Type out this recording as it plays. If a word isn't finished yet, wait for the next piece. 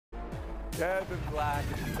Kevin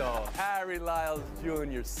Blackstone, Harry Lyles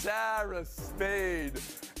Jr., Sarah Spade,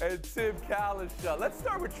 and Tim Cowlishaw. Let's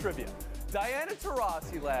start with trivia. Diana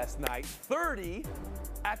Taurasi last night, 30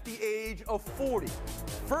 at the age of 40.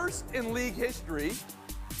 First in league history,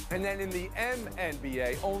 and then in the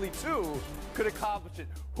MNBA, only 2 could accomplish it.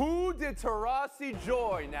 Who did Taurasi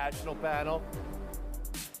join, national panel?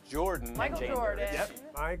 Jordan. Michael Jordan. Yep.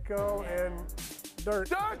 Michael and Dirk.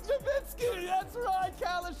 Dirk Nowitzki, that's right.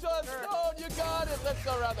 Cowlishaw Stone, you got it. Let's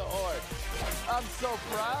go around the horn. I'm so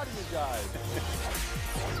proud of you guys.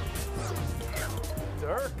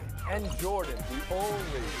 Dirk and Jordan, the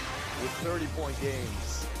only with 30-point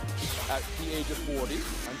games at the age of 40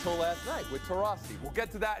 until last night with Taurasi. We'll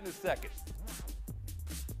get to that in a second.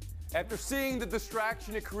 After seeing the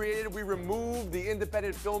distraction it created, we removed the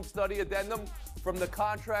independent film study addendum from the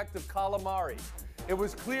contract of Calamari. It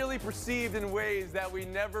was clearly perceived in ways that we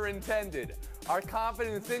never intended. Our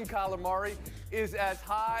confidence in Calamari is as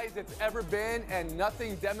high as it's ever been, and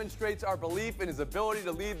nothing demonstrates our belief in his ability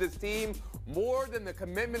to lead this team more than the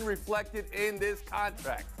commitment reflected in this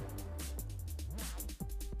contract.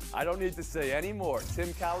 I don't need to say any more. Tim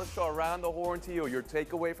Cowlishaw, around the horn to you. Your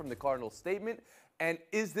takeaway from the Cardinals statement, and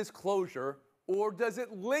is this closure, or does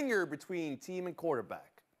it linger between team and quarterback?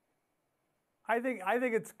 I think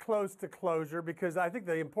it's close to closure, because I think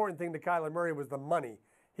the important thing to Kyler Murray was the money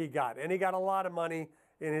he got. And he got a lot of money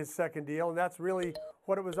in his second deal, and that's really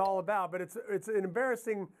what it was all about. But it's an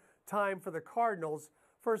embarrassing time for the Cardinals.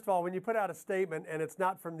 First of all, when you put out a statement and it's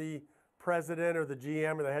not from the president or the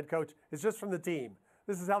GM or the head coach, it's just from the team.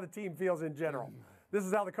 This is how the team feels in general. This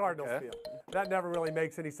is how the Cardinals feel. That never really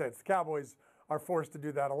makes any sense. The Cowboys are forced to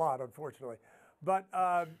do that a lot, unfortunately. But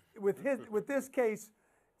with this case,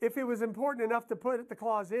 if it was important enough to put the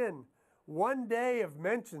clause in, one day of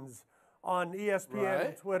mentions on ESPN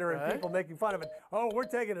and Twitter and people making fun of it, oh, we're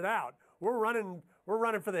taking it out. We're running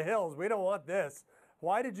for the hills. We don't want this.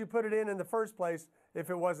 Why did you put it in the first place if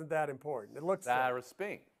it wasn't that important? It looks Sarah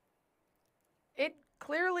Spade. It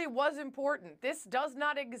clearly was important. This does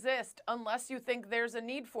not exist unless you think there's a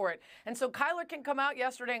need for it. And so Kyler can come out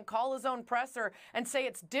yesterday and call his own presser and say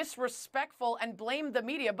it's disrespectful and blame the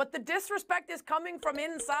media. But the disrespect is coming from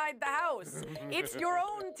inside the house. It's your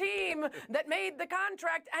own team that made the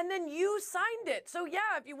contract, and then you signed it. So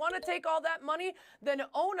yeah, if you want to take all that money, then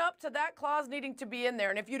own up to that clause needing to be in there.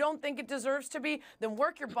 And if you don't think it deserves to be, then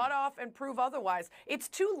work your butt off and prove otherwise. It's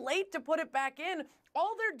too late to put it back in.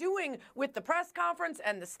 All they're doing with the press conference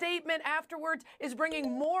and the statement afterwards is bringing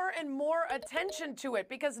more and more attention to it,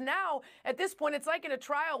 because now, at this point, it's like in a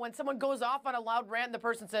trial when someone goes off on a loud rant and the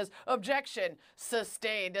person says, objection,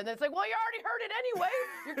 sustained. And it's like, well, you already heard it anyway.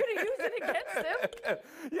 You're going to use it against him.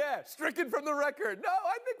 Yeah, stricken from the record. No,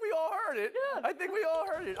 I think we all heard it. Yeah. I think we all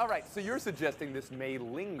heard it. All right, so you're suggesting this may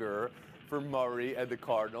linger for Murray and the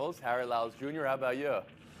Cardinals. Harry Lyles Jr., how about you?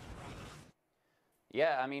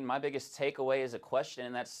 Yeah, I mean, my biggest takeaway is a question,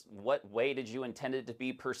 and that's what way did you intend it to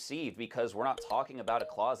be perceived? Because we're not talking about a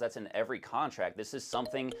clause that's in every contract. This is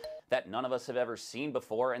something that none of us have ever seen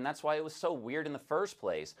before, and that's why it was so weird in the first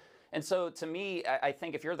place. And so, to me, I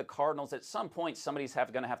think if you're the Cardinals, at some point somebody's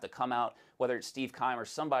going to have to come out, whether it's Steve Keim or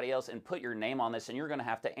somebody else, and put your name on this, and you're going to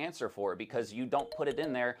have to answer for it, because you don't put it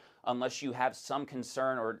in there unless you have some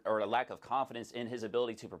concern or a lack of confidence in his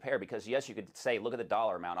ability to prepare. Because, yes, you could say, look at the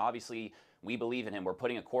dollar amount. Obviously, we believe in him. We're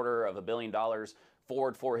putting $250 million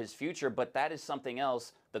forward for his future, but that is something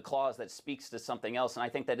else, the clause that speaks to something else. And I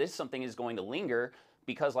think that is something is going to linger,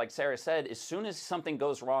 because like Sarah said, as soon as something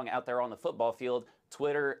goes wrong out there on the football field,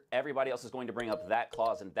 Twitter, everybody else is going to bring up that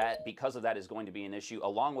clause, and that, because of that, is going to be an issue,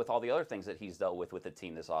 along with all the other things that he's dealt with the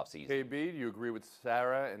team this offseason. KB, do you agree with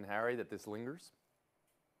Sarah and Harry that this lingers?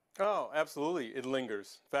 Oh, absolutely, it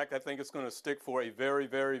lingers. In fact, I think it's going to stick for a very,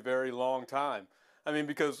 very, very long time. I mean,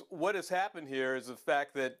 because what has happened here is the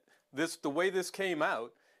fact that the way this came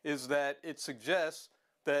out is that it suggests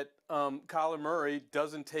that Kyler Murray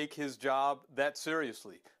doesn't take his job that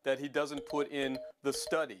seriously, that he doesn't put in the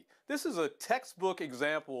study. This is a textbook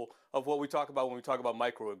example of what we talk about when we talk about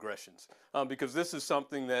microaggressions, because this is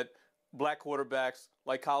something that black quarterbacks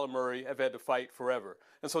like Kyler Murray have had to fight forever.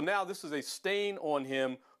 And so now this is a stain on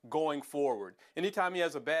him going forward. Anytime he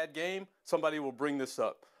has a bad game, somebody will bring this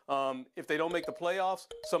up. If they don't make the playoffs,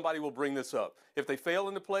 somebody will bring this up. If they fail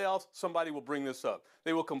in the playoffs, somebody will bring this up.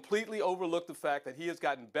 They will completely overlook the fact that he has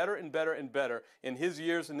gotten better and better and better in his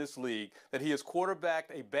years in this league, that he has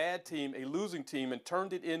quarterbacked a bad team, a losing team, and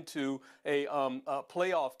turned it into a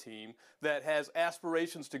playoff team that has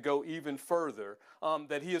aspirations to go even further,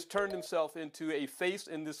 that he has turned himself into a face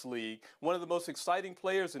in this league, one of the most exciting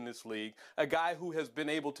players in this league, a guy who has been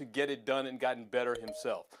able to get it done and gotten better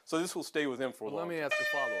himself. So this will stay with him for a long time. Let me ask a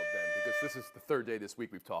follow-up then, because this is the third day this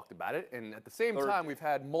week we've talked about it, and at the same time we've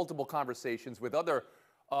had multiple conversations with other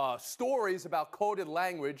stories about coded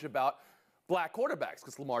language about black quarterbacks,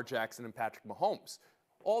 because Lamar Jackson and Patrick Mahomes.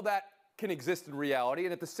 All that can exist in reality,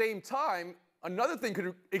 and at the same time, another thing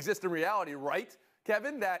could exist in reality, right,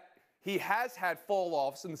 Kevin, that he has had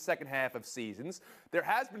fall-offs in the second half of seasons. There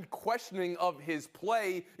has been questioning of his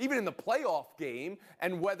play, even in the playoff game,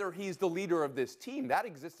 and whether he's the leader of this team. That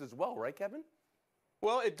exists as well, right, Kevin?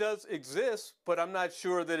 Well, it does exist, but I'm not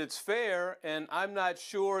sure that it's fair, and I'm not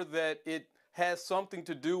sure that it has something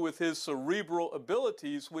to do with his cerebral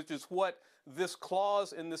abilities, which is what this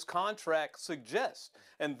clause in this contract suggests.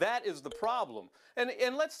 And that is the problem. And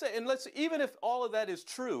let's even if all of that is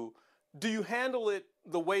true, do you handle it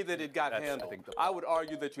the way that it got handled? I would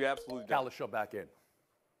argue that you absolutely don't. Cowlishaw back in.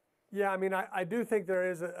 Yeah, I mean, I do think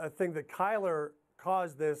there is a thing that Kyler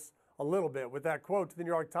caused this a little bit with that quote to the New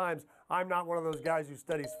York Times. I'm not one of those guys who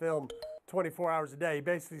studies film 24 hours a day. He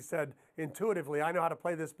basically said, intuitively, I know how to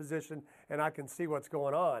play this position and I can see what's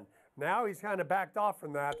going on. Now he's kind of backed off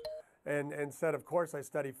from that and said, of course I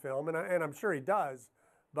study film, and I'm sure he does,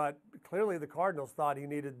 but clearly the Cardinals thought he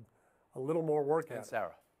needed a little more work at it.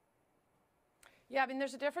 Sarah. Yeah, I mean,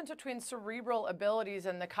 there's a difference between cerebral abilities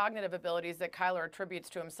and the cognitive abilities that Kyler attributes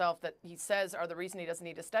to himself that he says are the reason he doesn't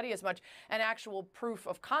need to study as much, and actual proof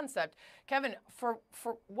of concept. Kevin, for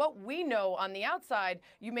what we know on the outside,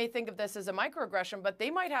 you may think of this as a microaggression, but they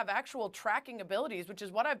might have actual tracking abilities, which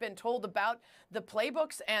is what I've been told about the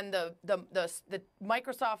playbooks and the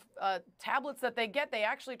Microsoft tablets that they get. They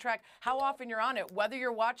actually track how often you're on it, whether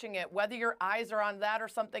you're watching it, whether your eyes are on that or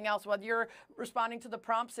something else, whether you're responding to the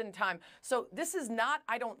prompts in time. So this is not,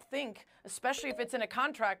 I don't think, especially if it's in a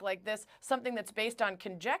contract like this, something that's based on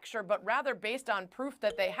conjecture, but rather based on proof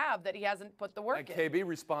that they have that he hasn't put the work in. KB,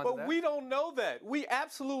 respond to that. But we don't know that. We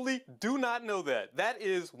absolutely do not know that. That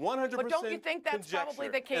is 100% But don't you think that's probably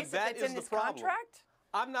the case if it's in this contract?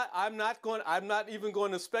 I'm not even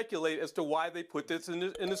going to speculate as to why they put this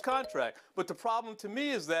in this contract. But the problem to me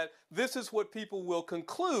is that this is what people will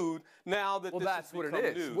conclude now that this has become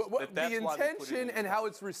news. The intention and how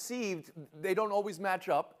it's received, they don't always match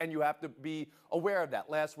up, and you have to be aware of that.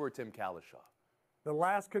 Last word, Tim Cowlishaw. The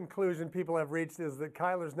last conclusion people have reached is that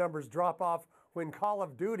Kyler's numbers drop off when Call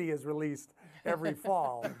of Duty is released every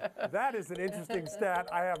fall. That is an interesting stat.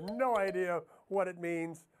 I have no idea what it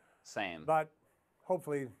means. Same. But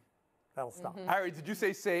hopefully that'll stop. Harry, did you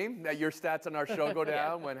say same, that your stats on our show go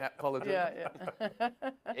down when Call of Duty?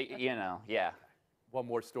 Yeah. Yeah. One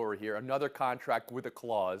more story here. Another contract with a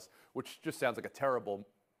clause, which just sounds like a terrible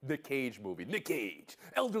Nick Cage movie. Nick Cage,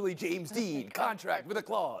 elderly James Dean, contract with a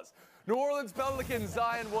clause. New Orleans Pelicans,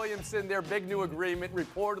 Zion Williamson, their big new agreement,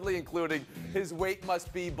 reportedly including his weight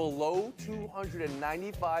must be below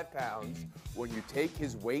 295 pounds when you take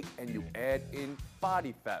his weight and you add in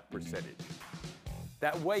body fat percentage.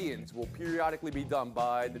 That weigh-ins will periodically be done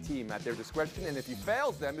by the team at their discretion, and if he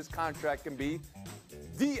fails them, his contract can be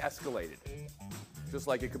de-escalated. Just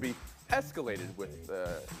like it could be escalated with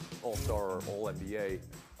All-Star or All-NBA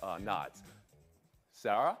nods.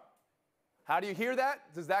 Sarah, how do you hear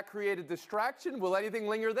that? Does that create a distraction? Will anything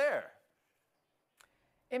linger there?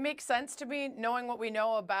 It makes sense to me, knowing what we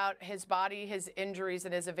know about his body, his injuries,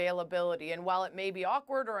 and his availability. And while it may be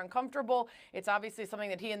awkward or uncomfortable, it's obviously something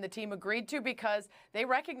that he and the team agreed to because they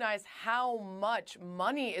recognize how much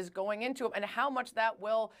money is going into him and how much that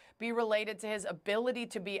will be related to his ability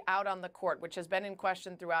to be out on the court, which has been in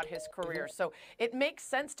question throughout his career. So it makes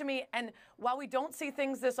sense to me. And while we don't see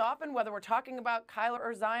things this often, whether we're talking about Kyler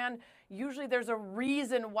or Zion, usually there's a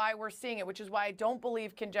reason why we're seeing it, which is why I don't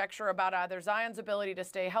believe conjecture about either Zion's ability to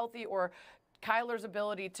stay healthy or Kyler's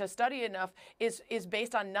ability to study enough is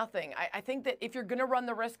based on nothing. I think that if you're going to run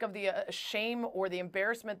the risk of the shame or the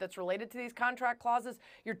embarrassment that's related to these contract clauses,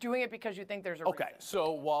 you're doing it because you think there's a reason. Okay,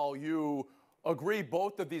 so while you agree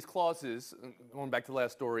both of these clauses, going back to the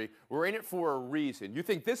last story, we're in it for a reason. You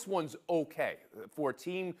think this one's okay for a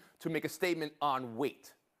team to make a statement on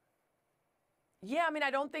weight? Yeah, I mean, I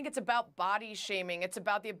don't think it's about body shaming. It's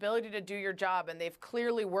about the ability to do your job. And they've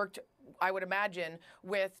clearly worked, I would imagine,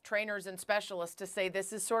 with trainers and specialists to say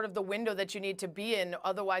this is sort of the window that you need to be in.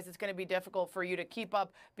 Otherwise, it's going to be difficult for you to keep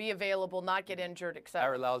up, be available, not get injured, etc.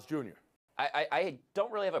 Harry Lyles Jr. I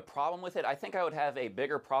don't really have a problem with it. I think I would have a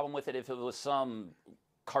bigger problem with it if it was some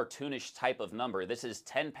cartoonish type of number. This is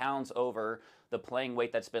 10 pounds over the playing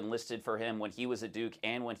weight that's been listed for him when he was at Duke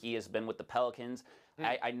and when he has been with the Pelicans.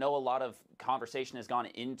 I know a lot of conversation has gone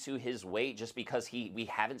into his weight just because we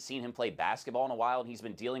haven't seen him play basketball in a while and he's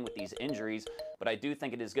been dealing with these injuries. But I do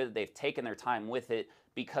think it is good that they've taken their time with it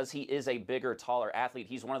because he is a bigger, taller athlete.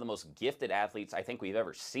 He's one of the most gifted athletes I think we've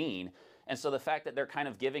ever seen. And so the fact that they're kind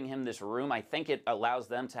of giving him this room, I think it allows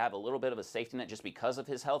them to have a little bit of a safety net just because of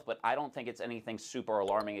his health, but I don't think it's anything super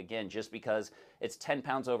alarming, again, just because it's 10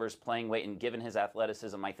 pounds over his playing weight, and given his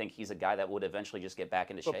athleticism, I think he's a guy that would eventually just get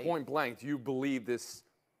back into shape. But point blank, do you believe this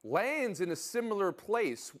lands in a similar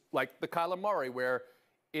place like the Kyler Murray, where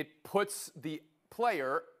it puts the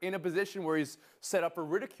player in a position where he's set up for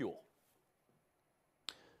ridicule?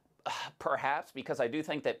 Perhaps, because I do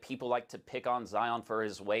think that people like to pick on Zion for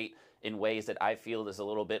his weight in ways that I feel is a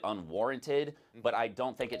little bit unwarranted, but I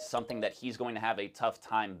don't think it's something that he's going to have a tough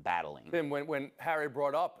time battling. Then when Harry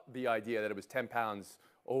brought up the idea that it was 10 pounds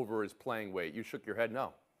over his playing weight, you shook your head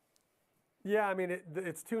no. Yeah, I mean,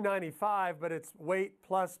 it's 295, but it's weight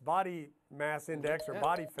plus body mass index or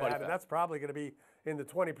body fat, and that's probably going to be in the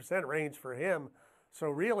 20% range for him. So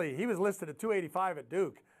really, he was listed at 285 at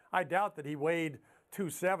Duke. I doubt that he weighed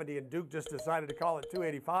 270 and Duke just decided to call it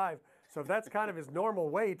 285. So if that's kind of his normal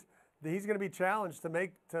weight, he's going to be challenged to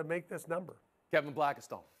make this number. Kevin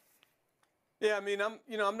Blackistone. Yeah, I mean,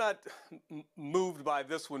 I'm not moved by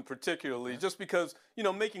this one particularly, just because,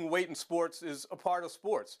 making weight in sports is a part of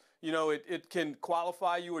sports. It can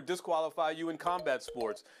qualify you or disqualify you in combat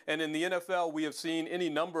sports. And in the NFL, we have seen any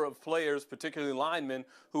number of players, particularly linemen,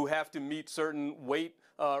 who have to meet certain weight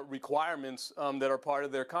requirements that are part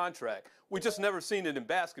of their contract. We just never seen it in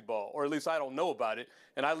basketball, or at least I don't know about it.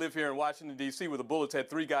 And I live here in Washington, D.C., where the Bullets had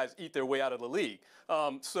 3 guys eat their way out of the league.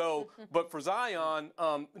 But for Zion,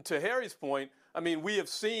 to Harry's point, I mean, we have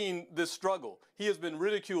seen this struggle. He has been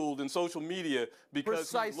ridiculed in social media because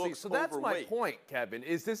he looks overweight. So that's my point, Kevin.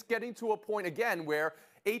 Is this getting to a point again where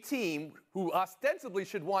a team who ostensibly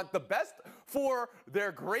should want the best for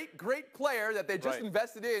their great player that they just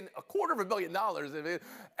invested in $250,000,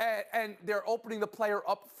 and they're opening the player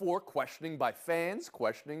up for questioning by fans,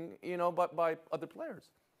 questioning, by other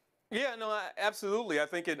players? Yeah, no, absolutely. I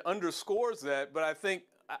think it underscores that, but I think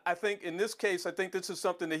in this case, I think this is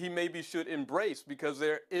something that he maybe should embrace, because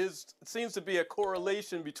there seems to be a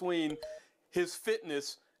correlation between his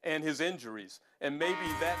fitness and his injuries. And maybe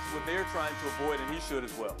that's what they're trying to avoid, and he should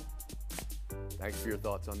as well. Thanks for your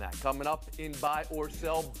thoughts on that. Coming up in Buy or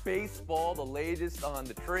Sell Baseball, the latest on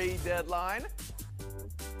the trade deadline.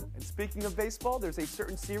 And speaking of baseball, there's a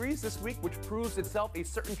certain series this week which proves itself a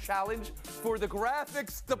certain challenge for the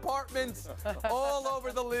graphics department all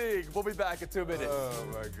over the league. We'll be back in 2 minutes. Oh,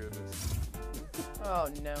 my goodness. Oh,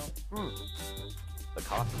 no. The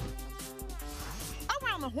coffee.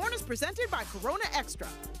 Around the Horn is presented by Corona Extra.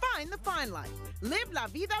 Find the fine life. Live la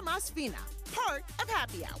vida más fina. Part of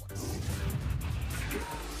Happy Hours.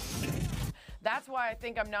 That's why I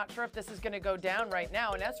think I'm not sure if this is going to go down right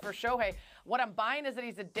now. And as for Shohei, what I'm buying is that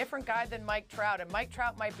he's a different guy than Mike Trout. And Mike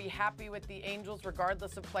Trout might be happy with the Angels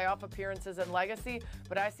regardless of playoff appearances and legacy.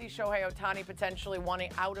 But I see Shohei Ohtani potentially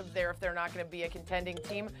wanting out of there if they're not going to be a contending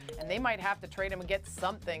team. And they might have to trade him and get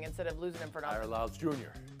something instead of losing him for nothing. Harry Lyles Jr.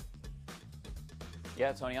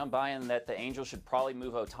 Yeah, Tony, I'm buying that the Angels should probably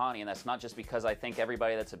move Ohtani, and that's not just because I think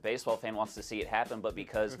everybody that's a baseball fan wants to see it happen, but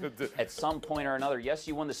because at some point or another, yes,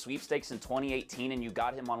 you won the sweepstakes in 2018 and you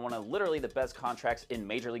got him on one of literally the best contracts in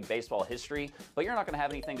Major League Baseball history, but you're not going to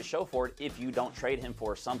have anything to show for it if you don't trade him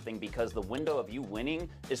for something, because the window of you winning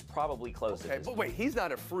is probably closed. Okay, but wait, he's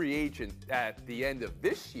not a free agent at the end of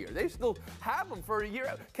this year. They still have him for a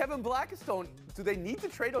year. Kevin Blackistone, do they need to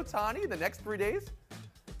trade Ohtani in the next 3 days?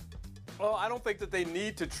 Well, I don't think that they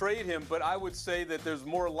need to trade him, but I would say that there's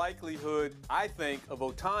more likelihood, I think, of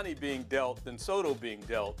Ohtani being dealt than Soto being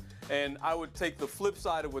dealt. And I would take the flip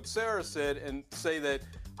side of what Sarah said and say that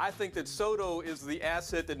I think that Soto is the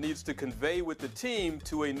asset that needs to convey with the team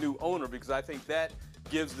to a new owner, because I think that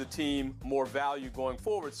gives the team more value going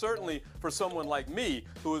forward. Certainly for someone like me,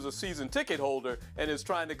 who is a season ticket holder and is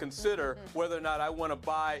trying to consider whether or not I want to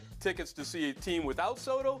buy tickets to see a team without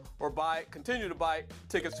Soto or continue to buy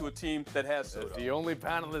tickets to a team that has Soto. The only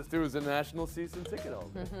panelist who is a national season ticket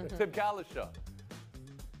holder. Tim Cowlishaw.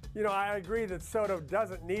 I agree that Soto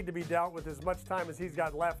doesn't need to be dealt with as much time as he's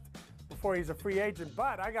got left before he's a free agent.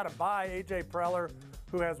 But I got to buy A.J. Preller,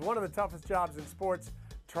 who has one of the toughest jobs in sports,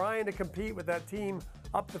 trying to compete with that team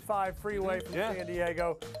up the 5 freeway from San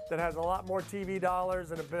Diego that has a lot more TV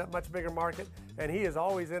dollars and a much bigger market, and he is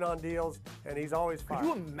always in on deals, and he's always fine. Could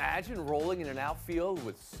you imagine rolling in an outfield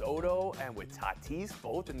with Soto and with Tatis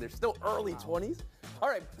both, and they're still early 20s? All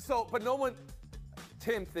right, so, but no one,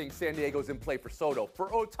 Tim thinks San Diego's in play for Soto. For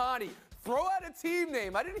Ohtani, throw out a team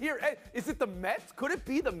name. I didn't hear, is it the Mets? Could it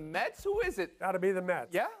be the Mets? Who is it? Got to be the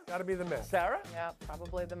Mets. Yeah? Got to be the Mets. Sarah? Yeah,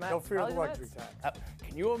 probably the Mets. No fear of the Probably luxury Mets. tax.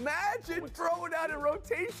 Can you imagine throwing out a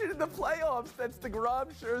rotation in the playoffs? That's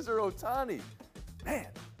DeGrom, Scherzer, Ohtani. Man,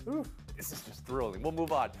 this is just thrilling. We'll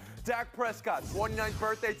move on. Dak Prescott's 29th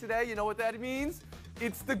birthday today. You know what that means?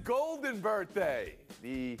 It's the golden birthday.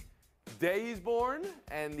 The day he's born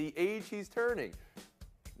and the age he's turning.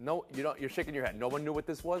 No, you don't. You're shaking your head. No one knew what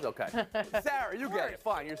this was? Okay. Sarah, you get it.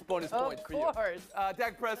 Fine. Your bonus points for you. Of course.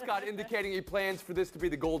 Dak Prescott indicating he plans for this to be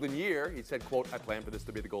the golden year. He said, quote, I plan for this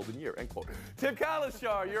to be the golden year, end quote. Tim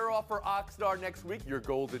Cowlishaw, you're off for Oxnard next week. Your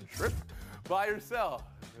golden trip by yourself.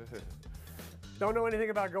 Don't know anything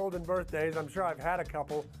about golden birthdays. I'm sure I've had a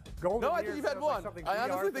couple. Golden No, I years think you've had sounds like one. something I Bea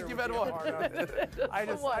honestly Arthur think you've would had be a one. part of.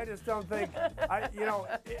 I just don't think.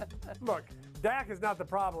 Look, Dak is not the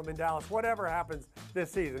problem in Dallas. Whatever happens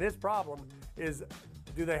this season, his problem is,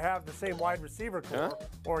 do they have the same wide receiver core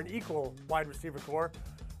or an equal wide receiver core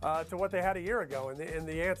to what they had a year ago? And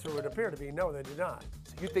the answer would appear to be no, they do not.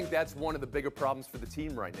 So you think that's one of the bigger problems for the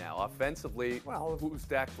team right now? Offensively, Well, who's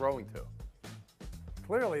Dak throwing to?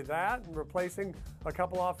 Clearly that, and replacing a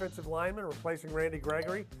couple offensive linemen, replacing Randy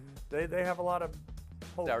Gregory. They have a lot of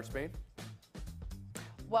hope. Sarah Spain?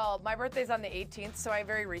 Well, my birthday's on the 18th, so I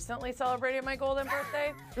very recently celebrated my golden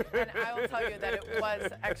birthday. And I will tell you that it was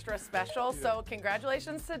extra special. So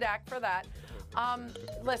congratulations to Dak for that.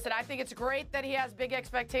 Listen, I think it's great that he has big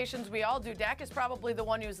expectations. We all do. Dak is probably the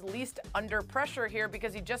one who's least under pressure here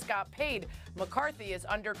because he just got paid. McCarthy is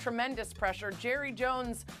under tremendous pressure. Jerry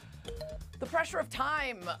Jones, the pressure of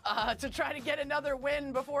time to try to get another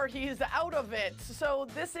win before he's out of it. So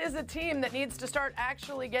this is a team that needs to start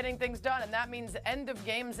actually getting things done, and that means end of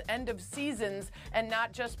games, end of seasons, and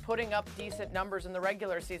not just putting up decent numbers in the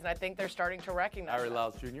regular season. I think they're starting to recognize Harry that.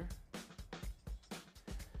 Lyles Jr.?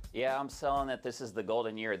 Yeah, I'm selling that this is the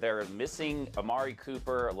golden year. They're missing Amari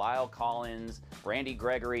Cooper, Lyle Collins, Randy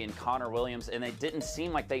Gregory, and Connor Williams, and it didn't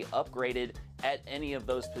seem like they upgraded at any of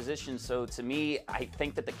those positions. So to me, I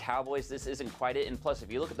think that the Cowboys, this isn't quite it. And plus,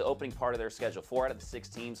 if you look at the opening part of their schedule, 4 out of the 6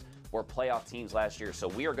 teams were playoff teams last year. So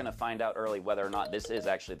we are going to find out early whether or not this is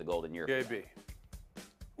actually the golden year. JB.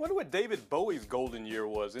 Wonder what David Bowie's golden year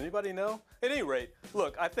was. Anybody know? At any rate,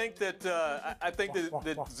 look, I think that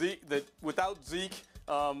that without Zeke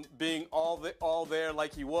being all there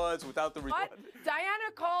like he was, without the What?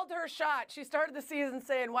 Diana called her shot. She started the season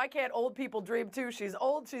saying, why can't old people dream too? She's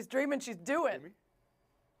old, she's dreaming, she's doing.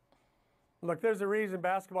 Look, there's a reason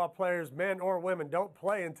basketball players, men or women, don't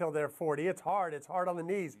play until they're 40. It's hard on the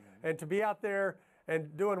knees. And to be out there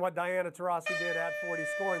and doing what Diana Taurasi did at 40,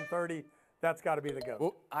 scoring 30, that's got to be the go.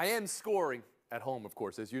 Well, I am scoring at home, of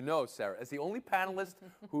course, as you know, Sarah, as the only panelist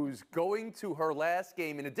who's going to her last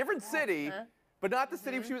game in a different city, but not the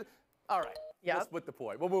city she was. All right. Yep. Let's split the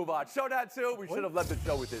point. We'll move on. Showdown 2. We should have led the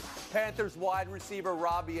show with this. Panthers wide receiver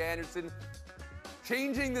Robbie Anderson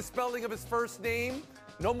changing the spelling of his first name.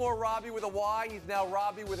 No more Robbie with a Y. He's now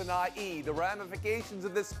Robbie with an I-E. The ramifications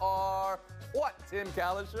of this are what, Tim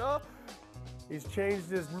Cowlishaw? He's changed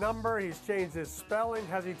his number. He's changed his spelling.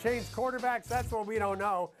 Has he changed quarterbacks? That's what we don't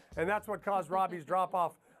know. And that's what caused Robbie's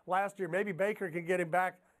drop-off last year. Maybe Baker can get him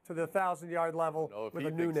back to the 1,000-yard level with a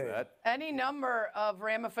new name. Any number of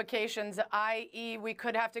ramifications, i.e. we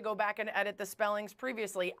could have to go back and edit the spellings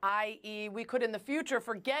previously, i.e. we could in the future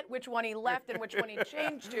forget which one he left and which one he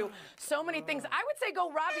changed to. So many things. I would say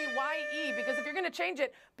go Robbie Y-E, because if you're going to change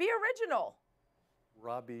it, be original.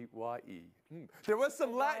 Robbie Y-E. There was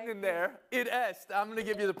some Latin in there. Id est. I'm going to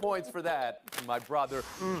give you the points for that. My brother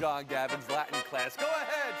John Gavin's Latin class. Go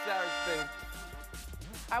ahead, Sarah Spain.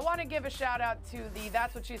 I want to give a shout out to the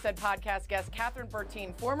That's What She Said podcast guest, Catherine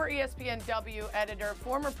Bertine, former ESPNW editor,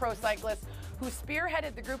 former pro cyclist, who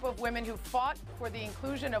spearheaded the group of women who fought for the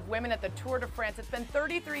inclusion of women at the Tour de France. It's been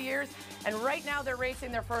 33 years, and right now they're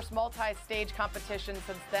racing their first multi-stage competition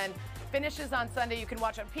since then. Finishes on Sunday. You can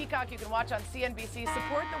watch on Peacock. You can watch on CNBC.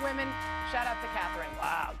 Support the women. Shout out to Catherine.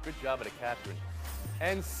 Wow, good job at Catherine.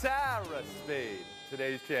 And Sarah Spain,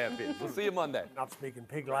 today's champion. We'll see you Monday. Not speaking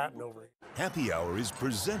pig Latin over here. Happy Hour is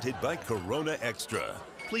presented by Corona Extra.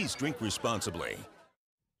 Please drink responsibly.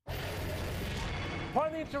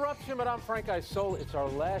 Part of the interruption, but I'm Frank Isola. It's our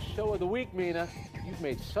last show of the week, Mina. You've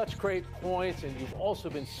made such great points, and you've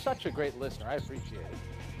also been such a great listener. I appreciate it.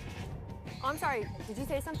 Oh, I'm sorry. Did you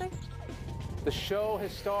say something? The show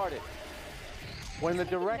has started. When the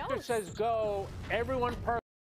director says go, everyone